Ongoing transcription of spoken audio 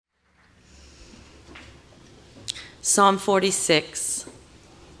Psalm 46.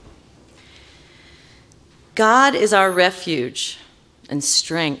 God is our refuge and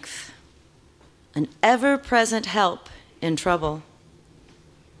strength, an ever-present help in trouble.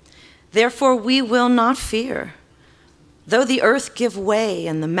 Therefore we will not fear, though the earth give way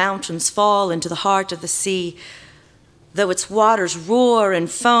and the mountains fall into the heart of the sea, though its waters roar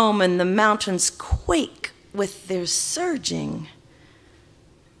and foam and the mountains quake with their surging.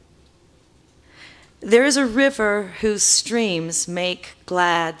 There is a river whose streams make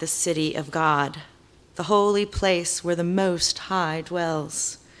glad the city of God, the holy place where the Most High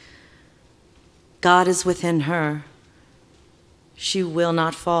dwells. God is within her. She will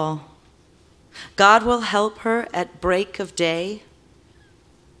not fall. God will help her at break of day.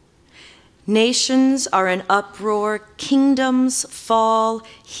 Nations are in uproar, kingdoms fall.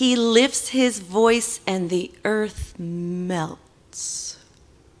 He lifts his voice and the earth melts.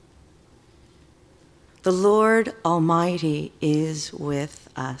 The Lord Almighty is with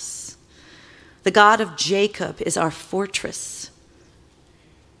us. The God of Jacob is our fortress.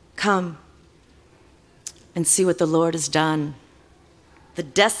 Come and see what the Lord has done, the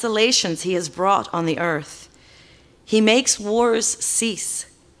desolations he has brought on the earth. He makes wars cease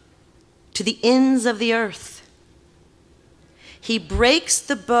to the ends of the earth. He breaks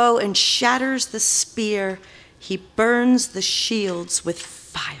the bow and shatters the spear. He burns the shields with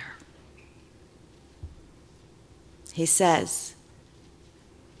fire. He says,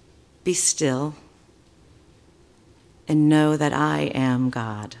 "Be still and know that I am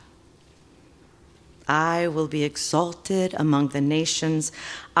God. I will be exalted among the nations.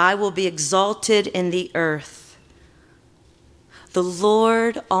 I will be exalted in the earth. The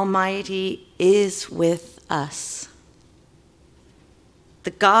Lord Almighty is with us.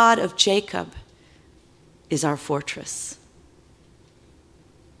 The God of Jacob is our fortress."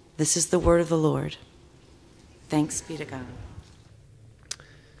 This is the word of the Lord. Thanks be to God.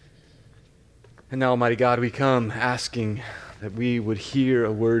 And now, Almighty God, we come asking that we would hear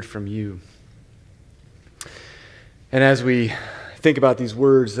a word from you. And as we think about these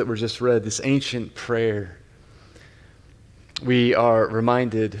words that were just read, this ancient prayer, we are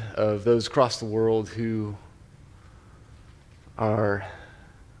reminded of those across the world who are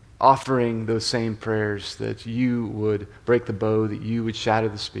offering those same prayers, that you would break the bow, that you would shatter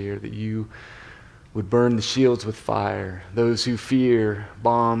the spear, that you would burn the shields with fire, those who fear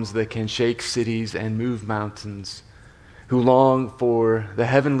bombs that can shake cities and move mountains, who long for the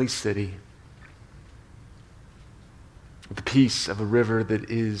heavenly city, the peace of a river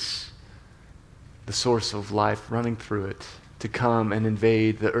that is the source of life running through it, to come and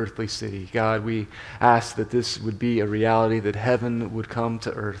invade the earthly city. God, we ask that this would be a reality, that heaven would come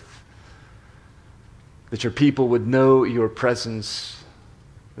to earth, that your people would know your presence,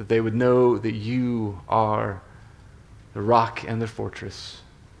 that they would know that you are the rock and the fortress.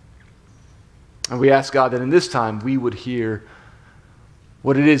 And we ask, God, that in this time we would hear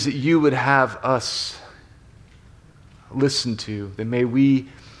what it is that you would have us listen to, that may we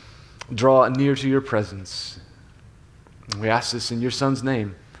draw near to your presence. And we ask this in your Son's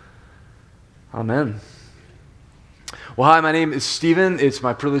name. Amen. Well, hi, my name is Stephen. It's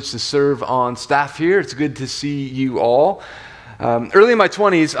my privilege to serve on staff here. It's good to see you all. Early in my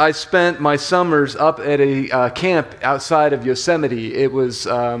 20s, I spent my summers up at a camp outside of Yosemite. It was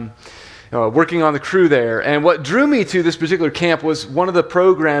working on the crew there. And what drew me to this particular camp was one of the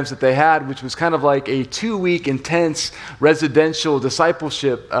programs that they had, which was kind of like a 2-week intense residential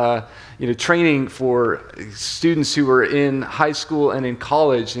discipleship training for students who were in high school and in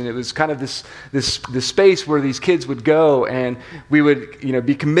college. And it was kind of this space where these kids would go, and we would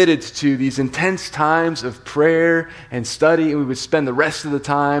be committed to these intense times of prayer and study. And we would spend the rest of the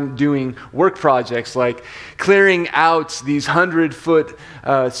time doing work projects like clearing out these 100-foot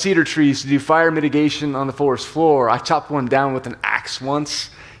cedar trees to do fire mitigation on the forest floor. I chopped one down with an axe once.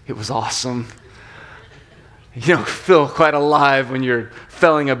 It was awesome. You don't feel quite alive when you're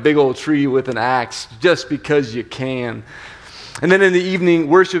felling a big old tree with an axe just because you can. And then in the evening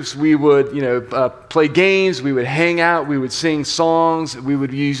worships, we would, play games, we would hang out, we would sing songs, we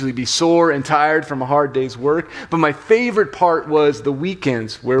would usually be sore and tired from a hard day's work. But my favorite part was the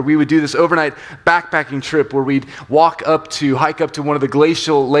weekends, where we would do this overnight backpacking trip where we'd hike up to one of the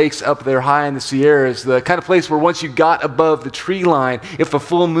glacial lakes up there high in the Sierras, the kind of place where once you got above the tree line, if a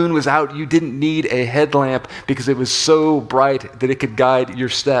full moon was out, you didn't need a headlamp because it was so bright that it could guide your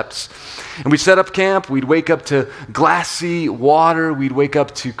steps. And we'd set up camp, we'd wake up to glassy water, we'd wake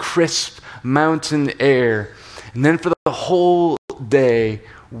up to crisp mountain air. And then for the whole day,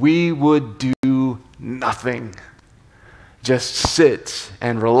 we would do nothing. just sit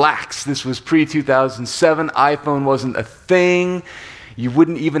and relax. This was pre-2007. iPhone wasn't a thing. You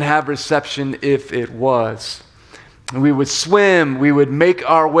wouldn't even have reception if it was. We would swim. We would make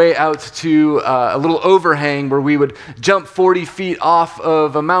our way out to a little overhang where we would jump 40 feet off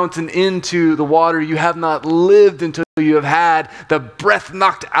of a mountain into the water. You have not lived until you have had the breath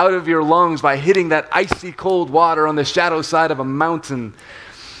knocked out of your lungs by hitting that icy cold water on the shadow side of a mountain.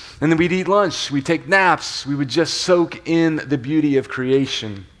 And then we'd eat lunch. We'd take naps. We would just soak in the beauty of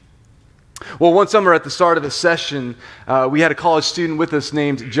creation. Well, one summer at the start of a session, we had a college student with us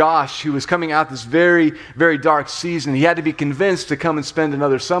named Josh who was coming out this very, very dark season. He had to be convinced to come and spend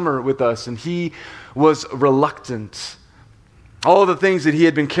another summer with us, and he was reluctant. All of the things that he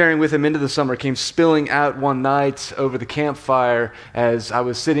had been carrying with him into the summer came spilling out one night over the campfire as I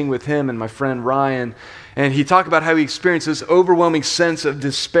was sitting with him and my friend Ryan. And he talked about how he experienced this overwhelming sense of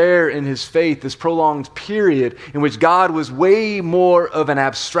despair in his faith, this prolonged period in which God was way more of an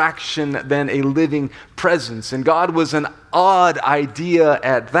abstraction than a living presence. And God was an odd idea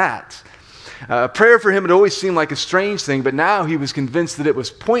at that. Prayer for him had always seemed like a strange thing, but now he was convinced that it was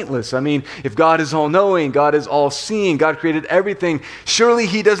pointless. I mean, if God is all-knowing, God is all-seeing, God created everything, surely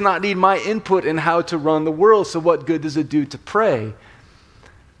he does not need my input in how to run the world, so what good does it do to pray?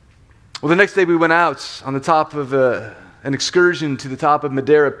 Well, the next day we went out on the top of an excursion to the top of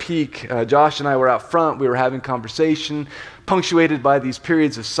Madeira Peak. Josh and I were out front. We were having conversation, punctuated by these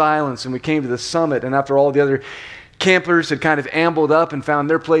periods of silence, and we came to the summit, and after all the other campers had kind of ambled up and found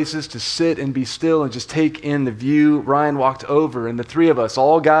their places to sit and be still and just take in the view, Ryan walked over, and the three of us,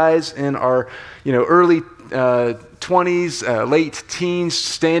 all guys in our early 20s, late teens,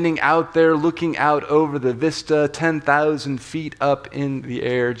 standing out there looking out over the vista, 10,000 feet up in the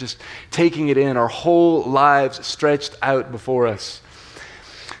air, just taking it in, our whole lives stretched out before us.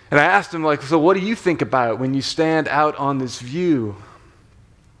 And I asked him, so what do you think about when you stand out on this view?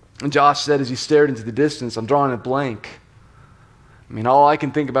 And Josh said as he stared into the distance, I'm drawing a blank. I mean, all I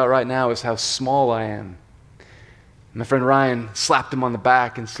can think about right now is how small I am. My friend Ryan slapped him on the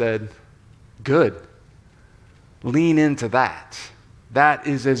back and said, good. Lean into that. That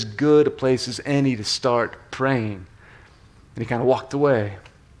is as good a place as any to start praying. And he kind of walked away.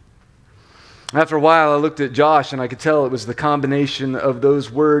 After a while, I looked at Josh, and I could tell it was the combination of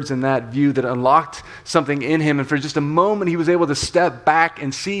those words and that view that unlocked something in him. And for just a moment, he was able to step back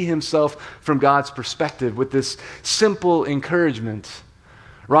and see himself from God's perspective with this simple encouragement.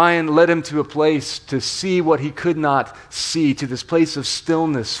 Ryan led him to a place to see what he could not see, to this place of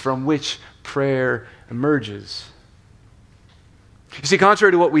stillness from which prayer emerges. You see,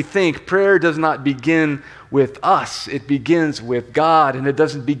 contrary to what we think, prayer does not begin with us. It begins with God, and it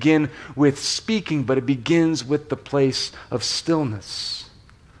doesn't begin with speaking, but it begins with the place of stillness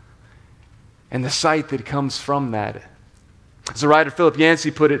and the sight that comes from that. As the writer Philip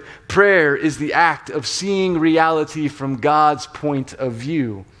Yancey put it, prayer is the act of seeing reality from God's point of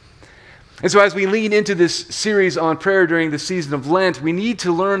view. And so as we lean into this series on prayer during the season of Lent, we need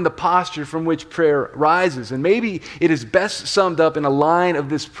to learn the posture from which prayer rises. And maybe it is best summed up in a line of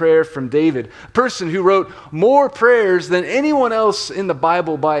this prayer from David, a person who wrote more prayers than anyone else in the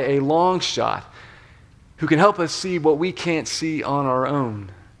Bible by a long shot, who can help us see what we can't see on our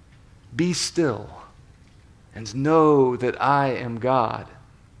own. Be still and know that I am God.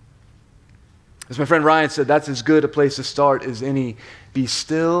 As my friend Ryan said, that's as good a place to start as any. Be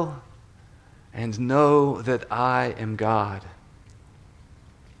still and know that I am God.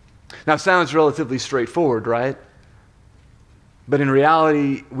 Now, it sounds relatively straightforward, right? But in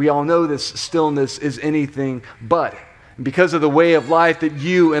reality, we all know this stillness is anything but. Because of the way of life that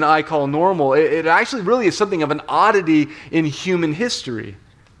you and I call normal, it actually really is something of an oddity in human history.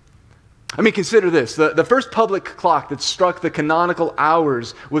 I mean, consider this. The first public clock that struck the canonical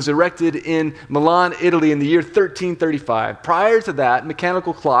hours was erected in Milan, Italy in the year 1335. Prior to that,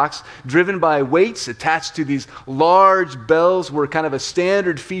 mechanical clocks driven by weights attached to these large bells were kind of a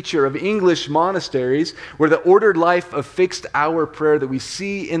standard feature of English monasteries, where the ordered life of fixed hour prayer that we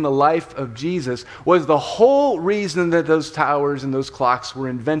see in the life of Jesus was the whole reason that those towers and those clocks were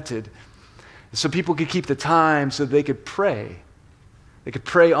invented. So people could keep the time so they could pray. They could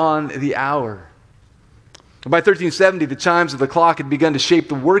pray on the hour. By 1370, the chimes of the clock had begun to shape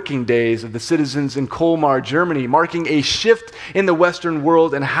the working days of the citizens in Colmar, Germany, marking a shift in the Western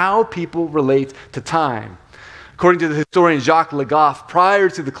world and how people relate to time. According to the historian Jacques Le Goff, prior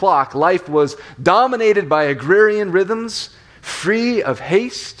to the clock, life was dominated by agrarian rhythms, free of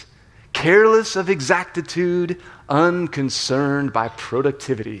haste, careless of exactitude, unconcerned by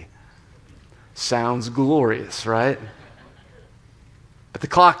productivity. Sounds glorious, right? But the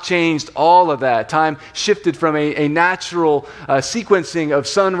clock changed all of that. Time shifted from a natural sequencing of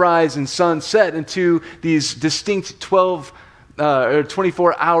sunrise and sunset into these distinct 12 or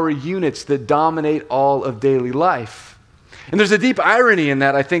 24-hour units that dominate all of daily life. And there's a deep irony in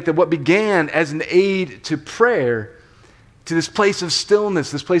that, I think, that what began as an aid to prayer, to this place of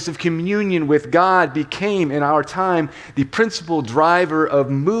stillness, this place of communion with God, became, in our time, the principal driver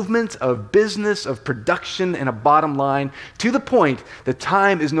of movement, of business, of production, and a bottom line, to the point that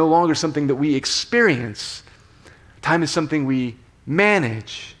time is no longer something that we experience. Time is something we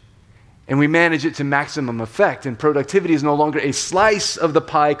manage, and we manage it to maximum effect. And productivity is no longer a slice of the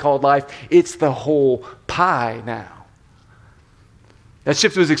pie called life, it's the whole pie now. That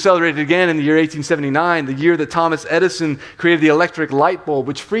shift was accelerated again in the year 1879, the year that Thomas Edison created the electric light bulb,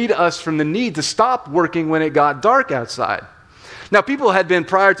 which freed us from the need to stop working when it got dark outside. Now, people had been,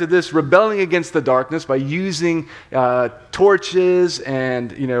 prior to this, rebelling against the darkness by using torches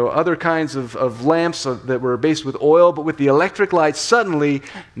and other kinds of lamps that were based with oil, but with the electric light, suddenly,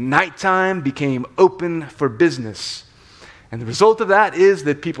 nighttime became open for business. And the result of that is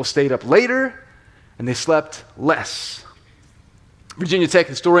that people stayed up later and they slept less. Virginia Tech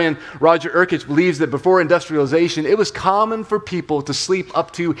historian Roger Urkich believes that before industrialization, it was common for people to sleep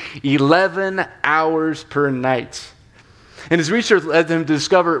up to 11 hours per night. And his research led him to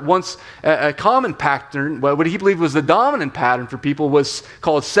discover once a common pattern, what he believed was the dominant pattern for people was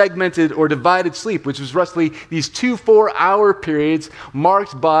called segmented or divided sleep, which was roughly these 2 4-hour periods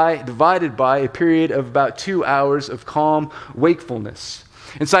divided by a period of about 2 hours of calm wakefulness.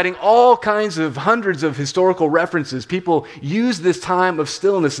 And citing all kinds of hundreds of historical references, people use this time of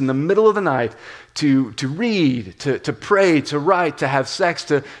stillness in the middle of the night to read, to pray, to write, to have sex,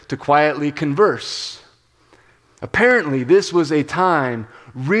 to quietly converse. Apparently, this was a time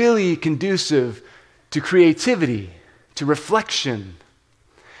really conducive to creativity, to reflection.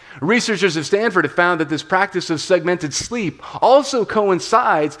 Researchers of Stanford have found that this practice of segmented sleep also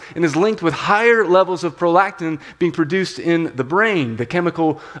coincides and is linked with higher levels of prolactin being produced in the brain, the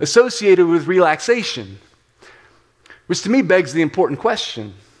chemical associated with relaxation. Which to me begs the important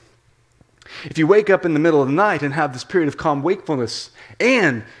question. If you wake up in the middle of the night and have this period of calm wakefulness,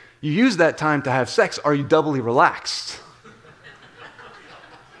 and you use that time to have sex, are you doubly relaxed?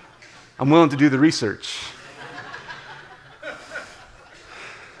 I'm willing to do the research.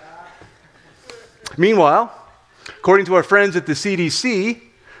 Meanwhile, according to our friends at the CDC,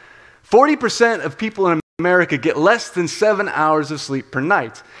 40% of people in America get less than 7 hours of sleep per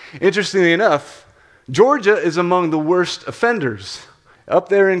night. Interestingly enough, Georgia is among the worst offenders, up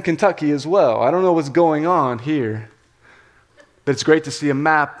there in Kentucky as well. I don't know what's going on here, but it's great to see a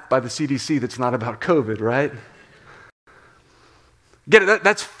map by the CDC that's not about COVID, right? Get it?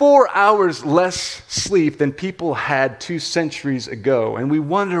 That's 4 hours less sleep than people had 2 centuries ago. And we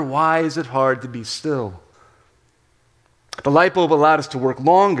wonder, why is it hard to be still? The light bulb allowed us to work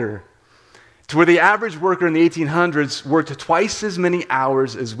longer, to where the average worker in the 1800s worked twice as many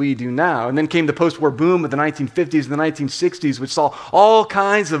hours as we do now. And then came the post-war boom of the 1950s and the 1960s, which saw all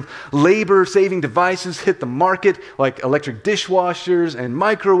kinds of labor-saving devices hit the market, like electric dishwashers and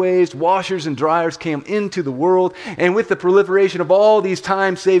microwaves, washers and dryers came into the world. And with the proliferation of all these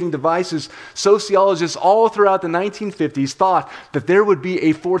time-saving devices, sociologists all throughout the 1950s thought that there would be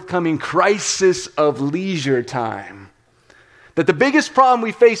a forthcoming crisis of leisure time. That the biggest problem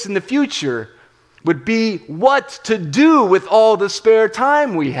we face in the future would be what to do with all the spare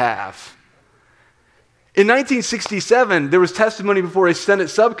time we have. In 1967, there was testimony before a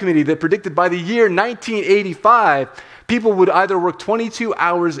Senate subcommittee that predicted by the year 1985, people would either work 22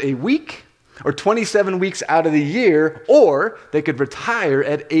 hours a week or 27 weeks out of the year, or they could retire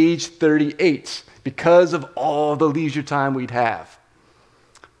at age 38 because of all the leisure time we'd have.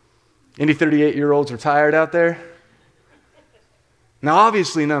 Any 38-year-olds retired out there? Now,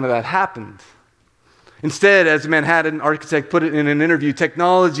 obviously, none of that happened. Instead, as a Manhattan architect put it in an interview,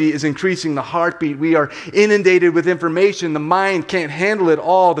 technology is increasing the heartbeat. We are inundated with information. The mind can't handle it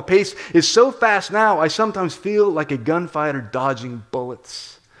all. The pace is so fast now, I sometimes feel like a gunfighter dodging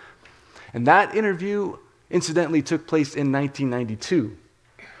bullets. And that interview, incidentally, took place in 1992,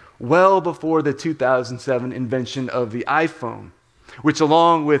 well before the 2007 invention of the iPhone, which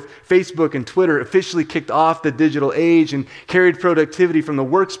along with Facebook and Twitter officially kicked off the digital age and carried productivity from the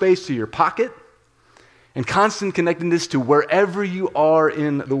workspace to your pocket and constant connectedness to wherever you are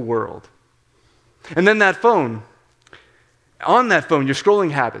in the world. And then on that phone, your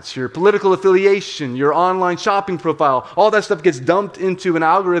scrolling habits, your political affiliation, your online shopping profile, all that stuff gets dumped into an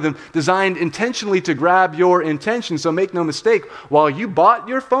algorithm designed intentionally to grab your attention. So make no mistake, while you bought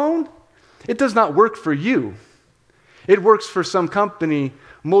your phone, it does not work for you. It works for some company,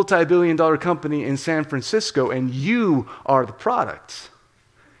 multi-billion-dollar company in San Francisco, and you are the product.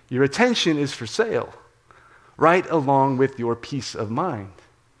 Your attention is for sale, right along with your peace of mind.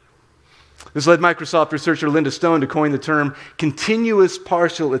 This led Microsoft researcher Linda Stone to coin the term continuous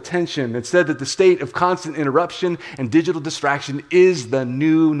partial attention and said that the state of constant interruption and digital distraction is the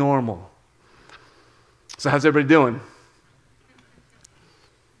new normal. So how's everybody doing?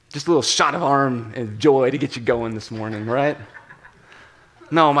 Just a little shot of arm and joy to get you going this morning, right?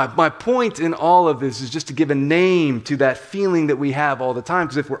 No, my point in all of this is just to give a name to that feeling that we have all the time,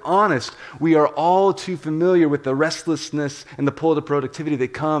 because if we're honest, we are all too familiar with the restlessness and the pull to productivity that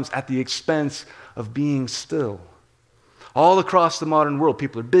comes at the expense of being still. All across the modern world,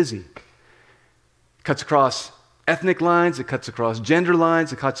 people are busy. It cuts across ethnic lines, it cuts across gender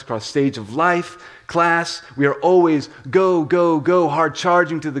lines, it cuts across stage of life, class. We are always go, go, go, hard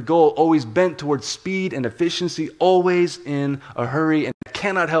charging to the goal, always bent towards speed and efficiency, always in a hurry, and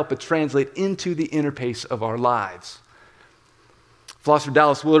cannot help but translate into the inner pace of our lives. Philosopher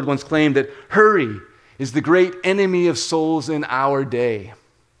Dallas Willard once claimed that hurry is the great enemy of souls in our day.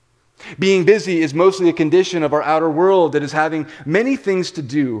 Being busy is mostly a condition of our outer world that is having many things to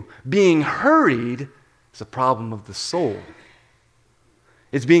do. Being hurried is a problem of the soul.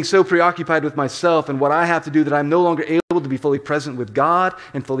 It's being so preoccupied with myself and what I have to do that I'm no longer able to be fully present with God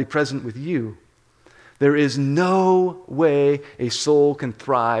and fully present with you. There is no way a soul can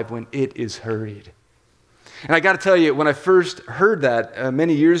thrive when it is hurried. And I got to tell you, when I first heard that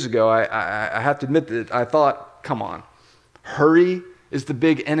many years ago, I have to admit that I thought, come on, hurry is the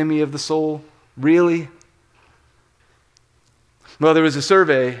big enemy of the soul? Really? Well, there was a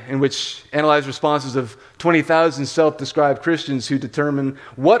survey in which analyzed responses of 20,000 self-described Christians who determined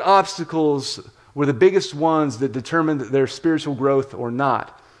what obstacles were the biggest ones that determined their spiritual growth or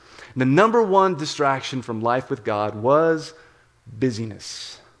not. The number one distraction from life with God was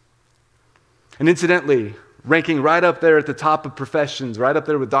busyness. And incidentally, ranking right up there at the top of professions, right up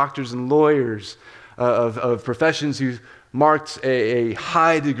there with doctors and lawyers, of professions who marked a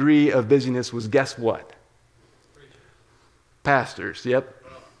high degree of busyness was, guess what? Pastors, yep.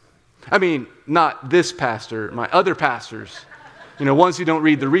 I mean, not this pastor, my other pastors, ones who don't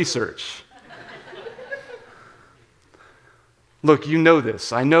read the research. Look, you know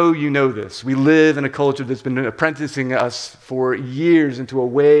this. I know you know this. We live in a culture that's been apprenticing us for years into a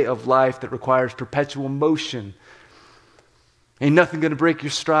way of life that requires perpetual motion. Ain't nothing going to break your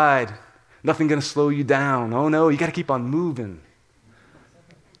stride. Nothing going to slow you down. Oh no, you got to keep on moving.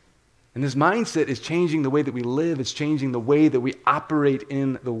 And this mindset is changing the way that we live. It's changing the way that we operate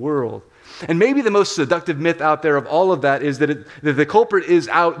in the world. And maybe the most seductive myth out there of all of that is that the culprit is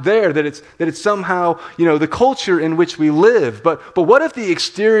out there, that it's somehow, the culture in which we live. But what if the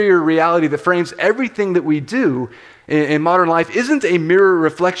exterior reality that frames everything that we do in modern life isn't a mirror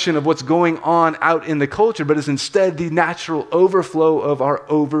reflection of what's going on out in the culture, but is instead the natural overflow of our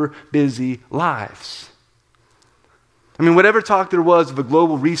over-busy lives? I mean, whatever talk there was of a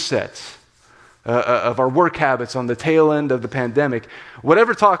global reset, of our work habits on the tail end of the pandemic,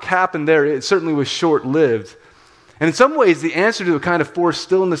 whatever talk happened there, it certainly was short-lived. And in some ways, the answer to the kind of forced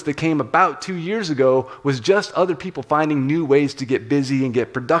stillness that came about 2 years ago was just other people finding new ways to get busy and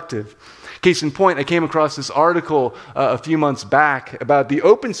get productive. Case in point, I came across this article a few months back about the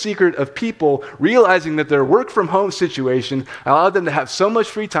open secret of people realizing that their work-from-home situation allowed them to have so much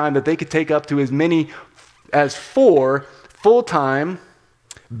free time that they could take up to as many as 4 full-time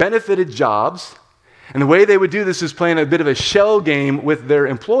benefited jobs. And the way they would do this is playing a bit of a shell game with their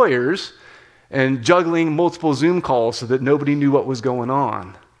employers and juggling multiple Zoom calls so that nobody knew what was going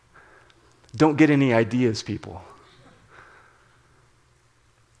on. Don't get any ideas, people.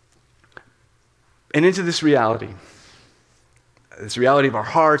 And into this reality of our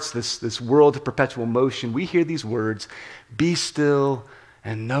hearts, this world of perpetual motion, we hear these words, "Be still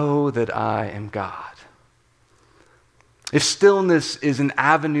and know that I am God." If stillness is an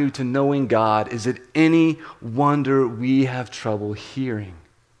avenue to knowing God, is it any wonder we have trouble hearing?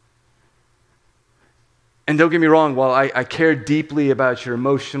 And don't get me wrong, while I care deeply about your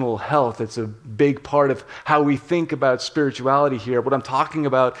emotional health, it's a big part of how we think about spirituality here. What I'm talking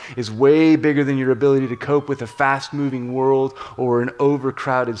about is way bigger than your ability to cope with a fast-moving world or an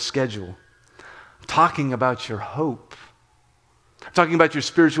overcrowded schedule. I'm talking about your hope. I'm talking about your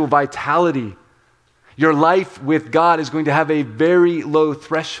spiritual vitality. Your life with God is going to have a very low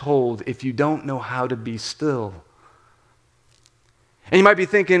threshold if you don't know how to be still. And you might be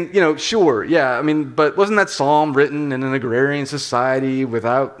thinking, sure, yeah, but wasn't that psalm written in an agrarian society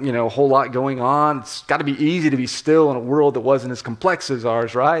without, a whole lot going on? It's got to be easy to be still in a world that wasn't as complex as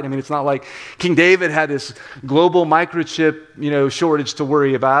ours, right? It's not like King David had this global microchip, shortage to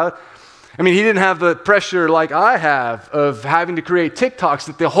worry about. He didn't have the pressure like I have of having to create TikToks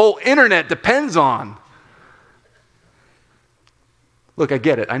that the whole internet depends on. Look, I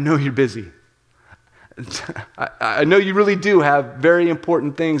get it. I know you're busy. I know you really do have very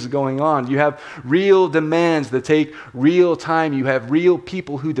important things going on. You have real demands that take real time. You have real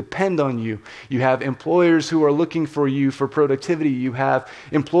people who depend on you. You have employers who are looking for you for productivity. You have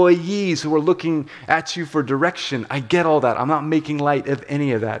employees who are looking at you for direction. I get all that. I'm not making light of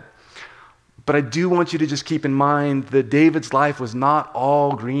any of that. But I do want you to just keep in mind that David's life was not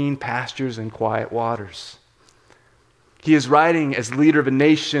all green pastures and quiet waters. He is writing as leader of a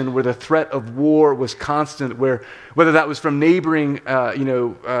nation where the threat of war was constant, whether that was from neighboring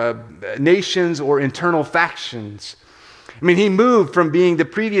nations or internal factions. He moved from being the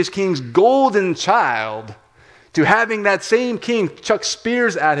previous king's golden child to having that same king chuck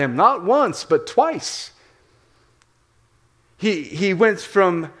spears at him, not once, but twice. He went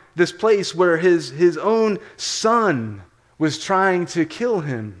from this place where his own son was trying to kill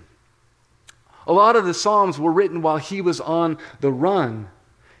him. A lot of the Psalms were written while he was on the run.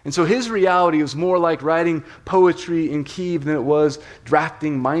 And so his reality was more like writing poetry in Kyiv than it was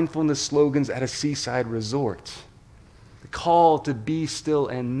drafting mindfulness slogans at a seaside resort. The call to be still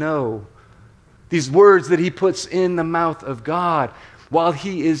and know. These words that he puts in the mouth of God while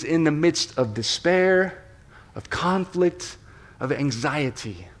he is in the midst of despair, of conflict, of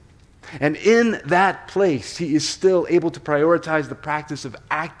anxiety. And in that place, he is still able to prioritize the practice of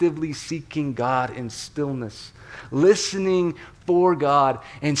actively seeking God in stillness, listening for God,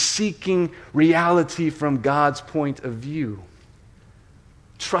 and seeking reality from God's point of view,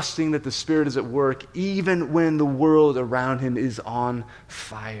 trusting that the Spirit is at work even when the world around him is on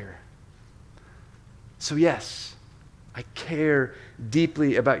fire. So yes, I care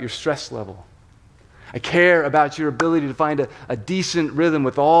deeply about your stress level. I care about your ability to find a decent rhythm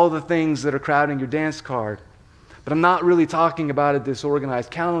with all the things that are crowding your dance card. But I'm not really talking about a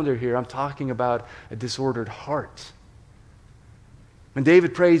disorganized calendar here. I'm talking about a disordered heart. When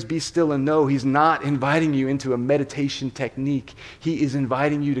David prays, be still and know, he's not inviting you into a meditation technique. He is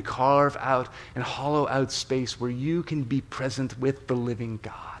inviting you to carve out and hollow out space where you can be present with the living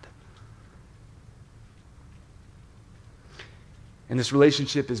God. And this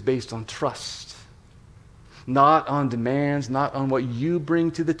relationship is based on trust. Not on demands, not on what you bring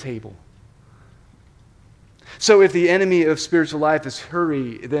to the table. So if the enemy of spiritual life is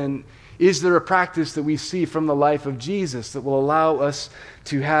hurry, then is there a practice that we see from the life of Jesus that will allow us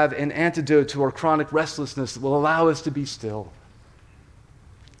to have an antidote to our chronic restlessness, that will allow us to be still?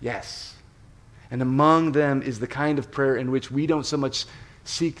 Yes. And among them is the kind of prayer in which we don't so much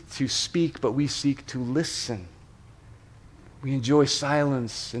seek to speak, but we seek to listen. We enjoy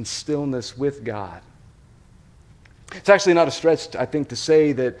silence and stillness with God. It's actually not a stretch, I think, to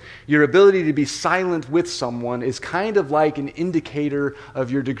say that your ability to be silent with someone is kind of like an indicator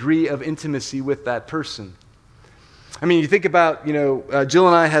of your degree of intimacy with that person. You think about, Jill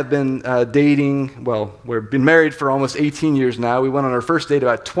and I have been dating, we've been married for almost 18 years now. We went on our first date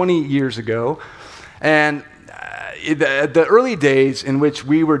about 20 years ago. And the early days in which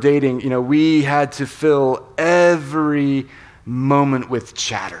we were dating, we had to fill every moment with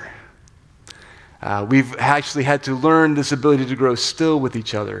chatter. We've actually had to learn this ability to grow still with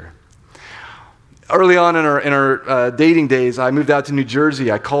each other. Early on in our dating days, I moved out to New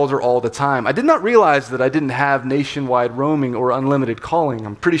Jersey. I called her all the time. I did not realize that I didn't have nationwide roaming or unlimited calling.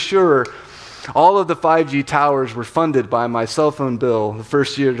 I'm pretty sure all of the 5G towers were funded by my cell phone bill the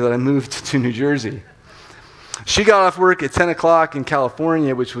first year that I moved to New Jersey. She got off work at 10 o'clock in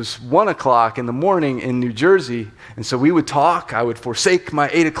California, which was 1 o'clock in the morning in New Jersey. And so we would talk. I would forsake my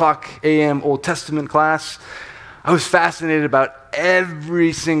 8 o'clock a.m. Old Testament class. I was fascinated about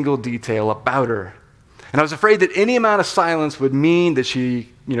every single detail about her. And I was afraid that any amount of silence would mean that she,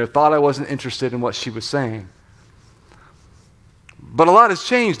 thought I wasn't interested in what she was saying. But a lot has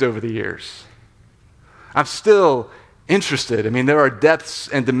changed over the years. I'm still interested. There are depths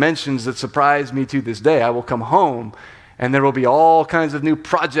and dimensions that surprise me to this day. I will come home and there will be all kinds of new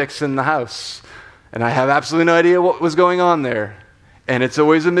projects in the house. And I have absolutely no idea what was going on there. And it's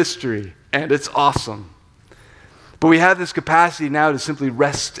always a mystery. And it's awesome. But we have this capacity now to simply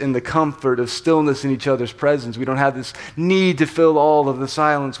rest in the comfort of stillness in each other's presence. We don't have this need to fill all of the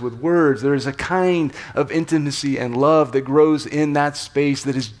silence with words. There is a kind of intimacy and love that grows in that space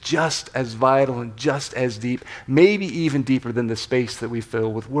that is just as vital and just as deep, maybe even deeper than the space that we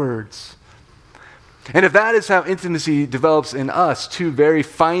fill with words. And if that is how intimacy develops in us, two very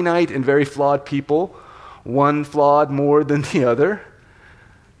finite and very flawed people, one flawed more than the other,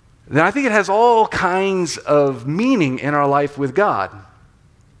 then I think it has all kinds of meaning in our life with God.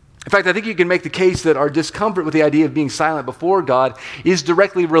 In fact, I think you can make the case that our discomfort with the idea of being silent before God is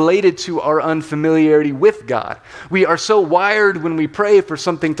directly related to our unfamiliarity with God. We are so wired when we pray for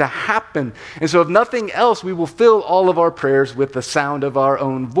something to happen. And so if nothing else, we will fill all of our prayers with the sound of our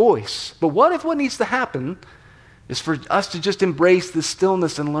own voice. But what if what needs to happen is for us to just embrace the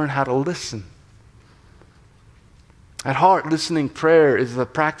stillness and learn how to listen? At heart, listening prayer is the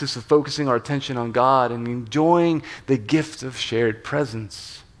practice of focusing our attention on God and enjoying the gift of shared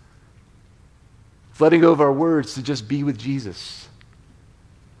presence. Letting go of our words to just be with Jesus.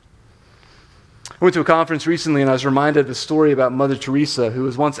 I went to a conference recently and I was reminded of a story about Mother Teresa, who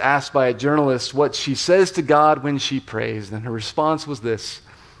was once asked by a journalist what she says to God when she prays. And her response was this: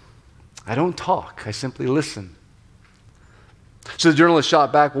 "I don't talk, I simply listen." So the journalist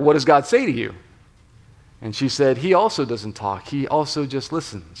shot back, "Well, what does God say to you?" And she said, "He also doesn't talk. He also just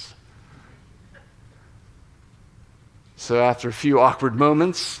listens." So after a few awkward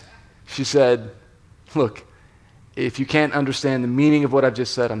moments, she said, "Look, if you can't understand the meaning of what I've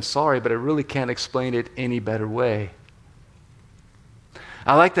just said, I'm sorry, but I really can't explain it any better way."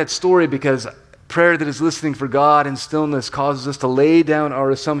 I like that story because prayer that is listening for God in stillness causes us to lay down our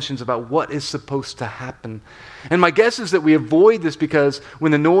assumptions about what is supposed to happen. And my guess is that we avoid this because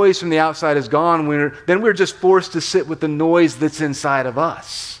when the noise from the outside is gone, we're just forced to sit with the noise that's inside of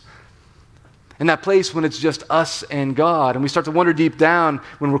us. In that place when it's just us and God, and we start to wonder deep down,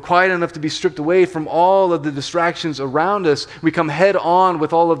 when we're quiet enough to be stripped away from all of the distractions around us, we come head on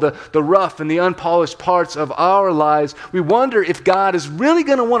with all of the rough and the unpolished parts of our lives. We wonder if God is really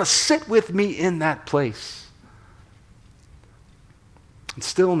going to want to sit with me in that place. And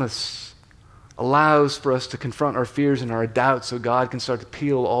stillness allows for us to confront our fears and our doubts so God can start to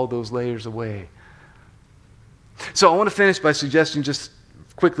peel all those layers away. So I want to finish by suggesting just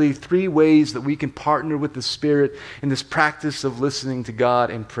quickly 3 ways that we can partner with the Spirit in this practice of listening to God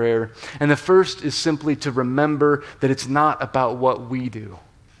in prayer. And the first is simply to remember that it's not about what we do.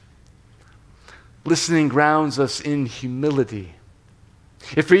 Listening grounds us in humility.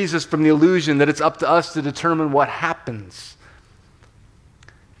 It frees us from the illusion that it's up to us to determine what happens.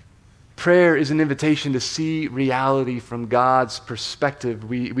 Prayer is an invitation to see reality from God's perspective.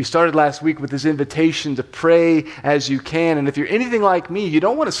 We started last week with this invitation to pray as you can. And if you're anything like me, you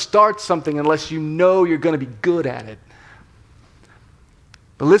don't want to start something unless you know you're going to be good at it.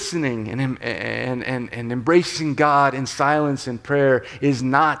 But listening and embracing God in silence and prayer is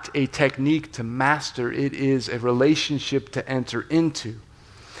not a technique to master. It is a relationship to enter into.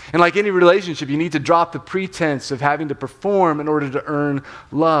 And like any relationship, you need to drop the pretense of having to perform in order to earn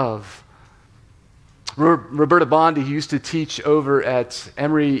love. Roberta Bondi, who used to teach over at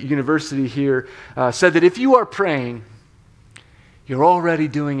Emory University here, said that if you are praying, you're already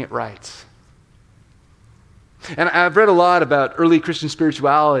doing it right. And I've read a lot about early Christian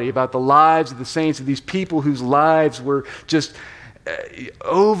spirituality, about the lives of the saints, of these people whose lives were just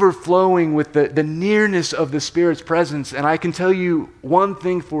overflowing with the nearness of the Spirit's presence. And I can tell you one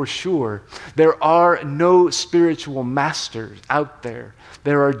thing for sure: there are no spiritual masters out there.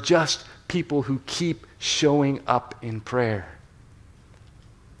 There are just people who keep showing up in prayer.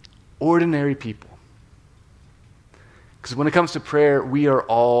 Ordinary people. Because when it comes to prayer, we are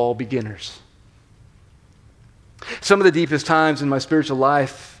all beginners. Some of the deepest times in my spiritual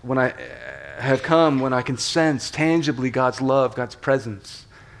life when I can sense tangibly God's love, God's presence.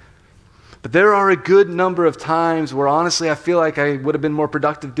 But there are a good number of times where honestly I feel like I would have been more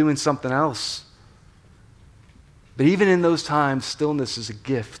productive doing something else. But even in those times, stillness is a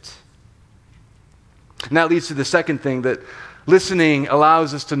gift. And that leads to the second thing, that listening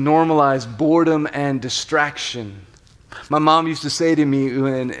allows us to normalize boredom and distraction. My mom used to say to me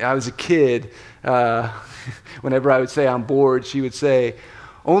when I was a kid, whenever I would say I'm bored, she would say,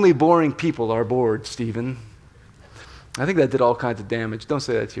 "Only boring people are bored, Stephen." I think that did all kinds of damage. Don't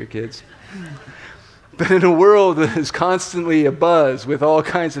say that to your kids. But in a world that is constantly abuzz with all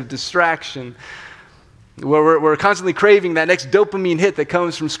kinds of distraction, where we're constantly craving that next dopamine hit that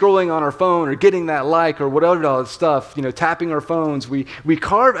comes from scrolling on our phone or getting that like or whatever all that stuff, tapping our phones, we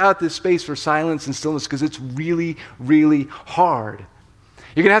carve out this space for silence and stillness because it's really, really hard.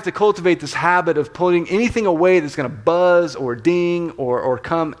 You're going to have to cultivate this habit of putting anything away that's going to buzz or ding or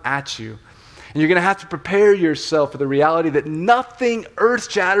come at you. And you're going to have to prepare yourself for the reality that nothing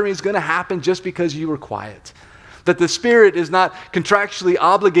earth-shattering is going to happen just because you were quiet. That the Spirit is not contractually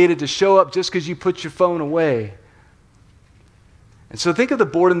obligated to show up just because you put your phone away. And so think of the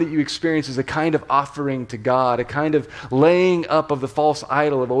boredom that you experience as a kind of offering to God, a kind of laying up of the false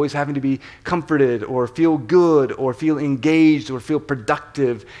idol of always having to be comforted or feel good or feel engaged or feel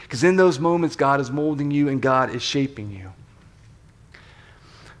productive. Because in those moments, God is molding you and God is shaping you.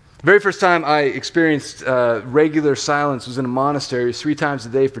 The very first time I experienced regular silence was in a monastery. It was 3 times a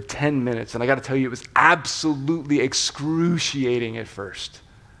day for 10 minutes. And I got to tell you, it was absolutely excruciating at first.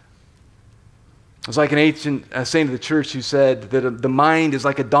 It was like an ancient saint of the church who said that the mind is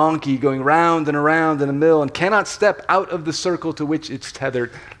like a donkey going round and around in a mill and cannot step out of the circle to which it's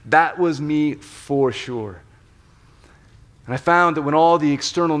tethered. That was me for sure. And I found that when all the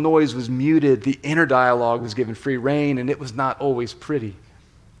external noise was muted, the inner dialogue was given free rein, and it was not always pretty.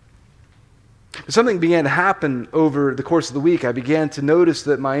 But something began to happen over the course of the week. I began to notice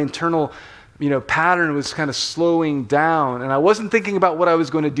that my internal pattern was kind of slowing down. And I wasn't thinking about what I was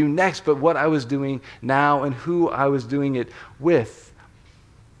going to do next, but what I was doing now and who I was doing it with.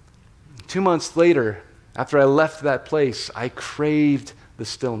 2 months later, after I left that place, I craved the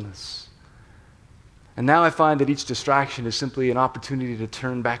stillness. And now I find that each distraction is simply an opportunity to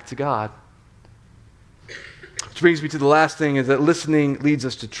turn back to God. Which brings me to the last thing, is that listening leads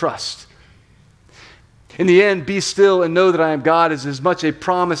us to trust. In the end, be still and know that I am God is as much a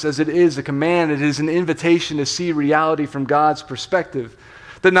promise as it is a command. It is an invitation to see reality from God's perspective.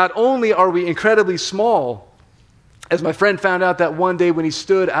 That not only are we incredibly small, as my friend found out that one day when he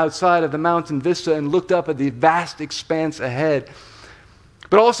stood outside of the mountain vista and looked up at the vast expanse ahead,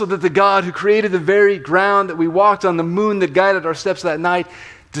 but also that the God who created the very ground that we walked on, the moon that guided our steps that night,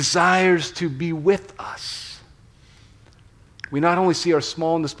 desires to be with us. We not only see our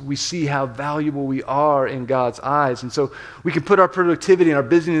smallness, but we see how valuable we are in God's eyes. And so we can put our productivity and our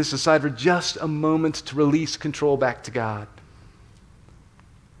busyness aside for just a moment to release control back to God.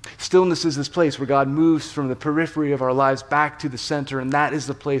 Stillness is this place where God moves from the periphery of our lives back to the center, and that is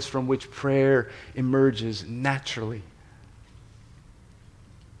the place from which prayer emerges naturally.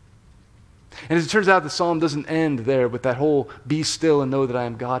 And as it turns out, the psalm doesn't end there with that whole be still and know that I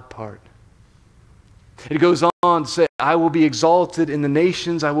am God part. It goes on to say, I will be exalted in the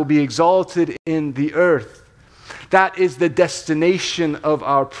nations, I will be exalted in the earth. That is the destination of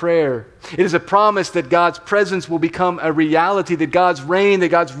our prayer. It is a promise that God's presence will become a reality, that God's reign, that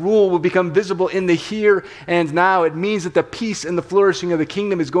God's rule will become visible in the here and now. It means that the peace and the flourishing of the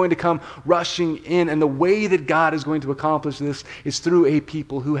kingdom is going to come rushing in. And the way that God is going to accomplish this is through a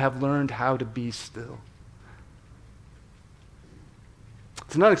people who have learned how to be still.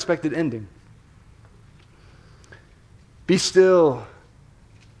 It's an unexpected ending. Be still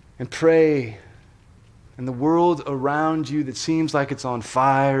and pray, and the world around you that seems like it's on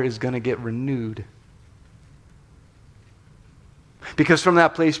fire is going to get renewed. Because from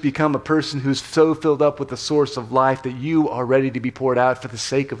that place you become a person who's so filled up with the source of life that you are ready to be poured out for the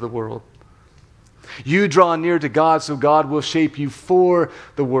sake of the world. You draw near to God so God will shape you for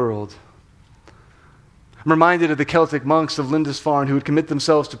the world. I'm reminded of the Celtic monks of Lindisfarne who would commit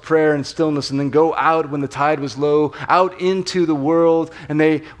themselves to prayer and stillness and then go out when the tide was low, out into the world, and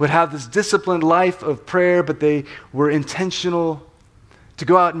they would have this disciplined life of prayer, but they were intentional to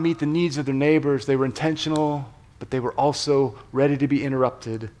go out and meet the needs of their neighbors. They were intentional, but they were also ready to be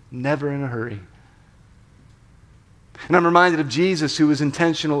interrupted, never in a hurry. And I'm reminded of Jesus, who was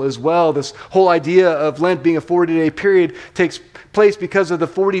intentional as well. This whole idea of Lent being a 40-day period takes place because of the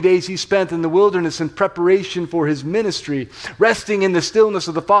 40 days he spent in the wilderness in preparation for his ministry, resting in the stillness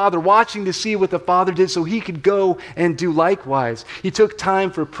of the Father, watching to see what the Father did so he could go and do likewise. He took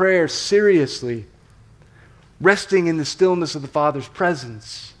time for prayer seriously, resting in the stillness of the Father's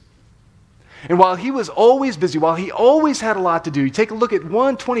presence. And while he was always busy, while he always had a lot to do, you take a look at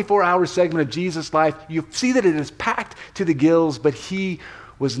one 24-hour segment of Jesus' life, you see that it is packed to the gills, but he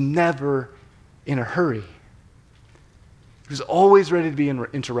was never in a hurry. He was always ready to be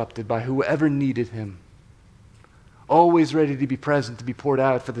interrupted by whoever needed him. Always ready to be present, to be poured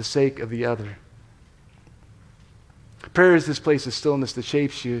out for the sake of the other. Prayer is this place of stillness that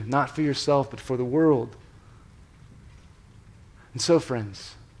shapes you, not for yourself, but for the world. And so,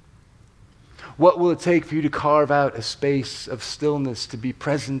 friends, what will it take for you to carve out a space of stillness to be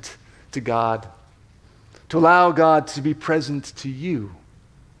present to God, to allow God to be present to you,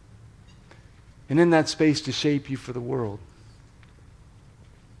 and in that space to shape you for the world?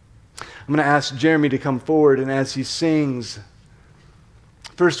 I'm going to ask Jeremy to come forward, and as he sings,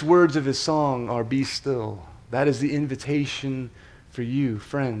 First words of his song are, "Be still." That is the invitation for you,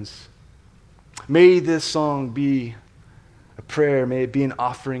 friends. May this song be a prayer. May it be an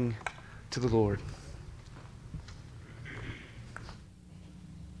offering to the Lord.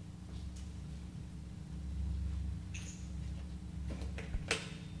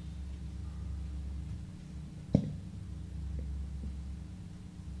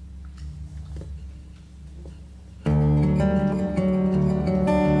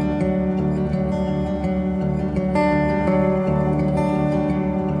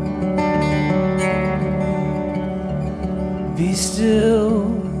 Be still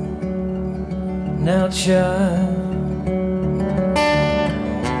now, child,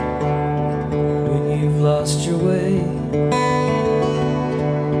 when you've lost your way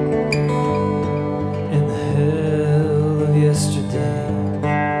and the hell of yesterday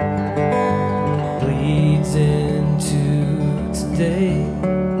bleeds into today.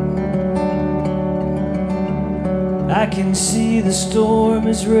 I can see the storm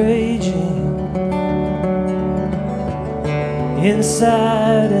is raging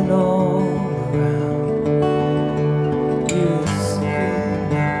inside and all around. You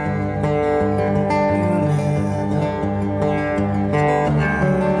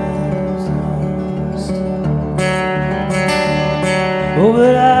oh,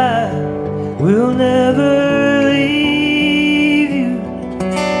 but I will never leave you,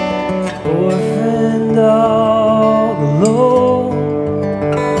 orphaned all alone.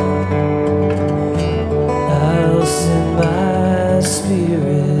 I'll send my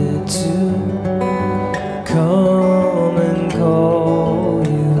Spirit to come and call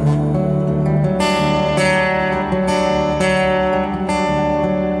you home.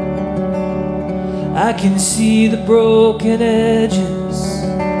 I can see the broken edges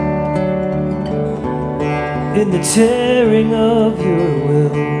in the tearing of your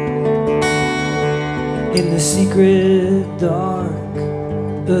will, in the secret dark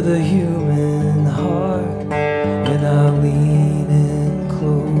of the human heart, and I'll lean in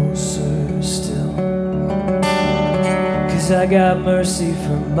closer still, 'cause I got mercy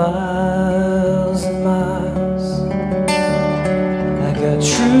for miles and miles. I got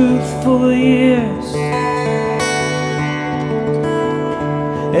truth for years,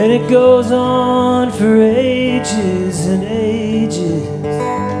 and it goes on for ages and ages,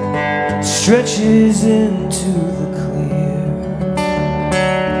 stretches into the clear.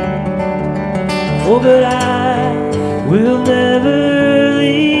 Oh, but I will never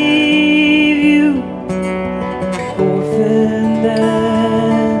leave you, orphaned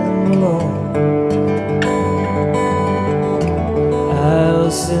and alone.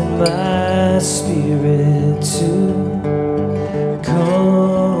 I'll send my Spirit to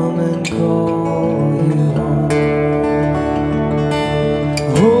come and call you home.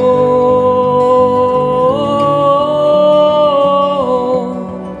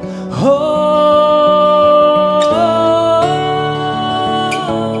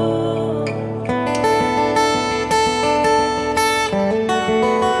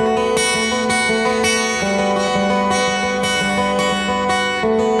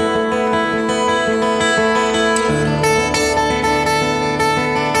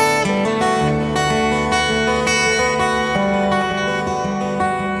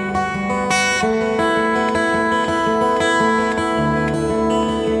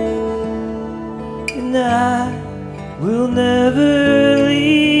 And I will never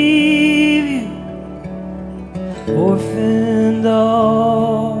leave you, orphaned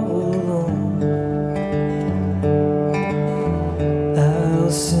all alone. I'll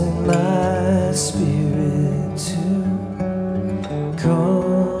send my Spirit to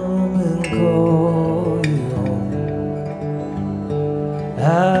come and call you home.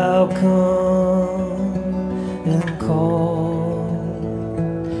 I'll come and call.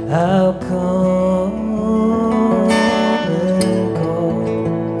 I'll come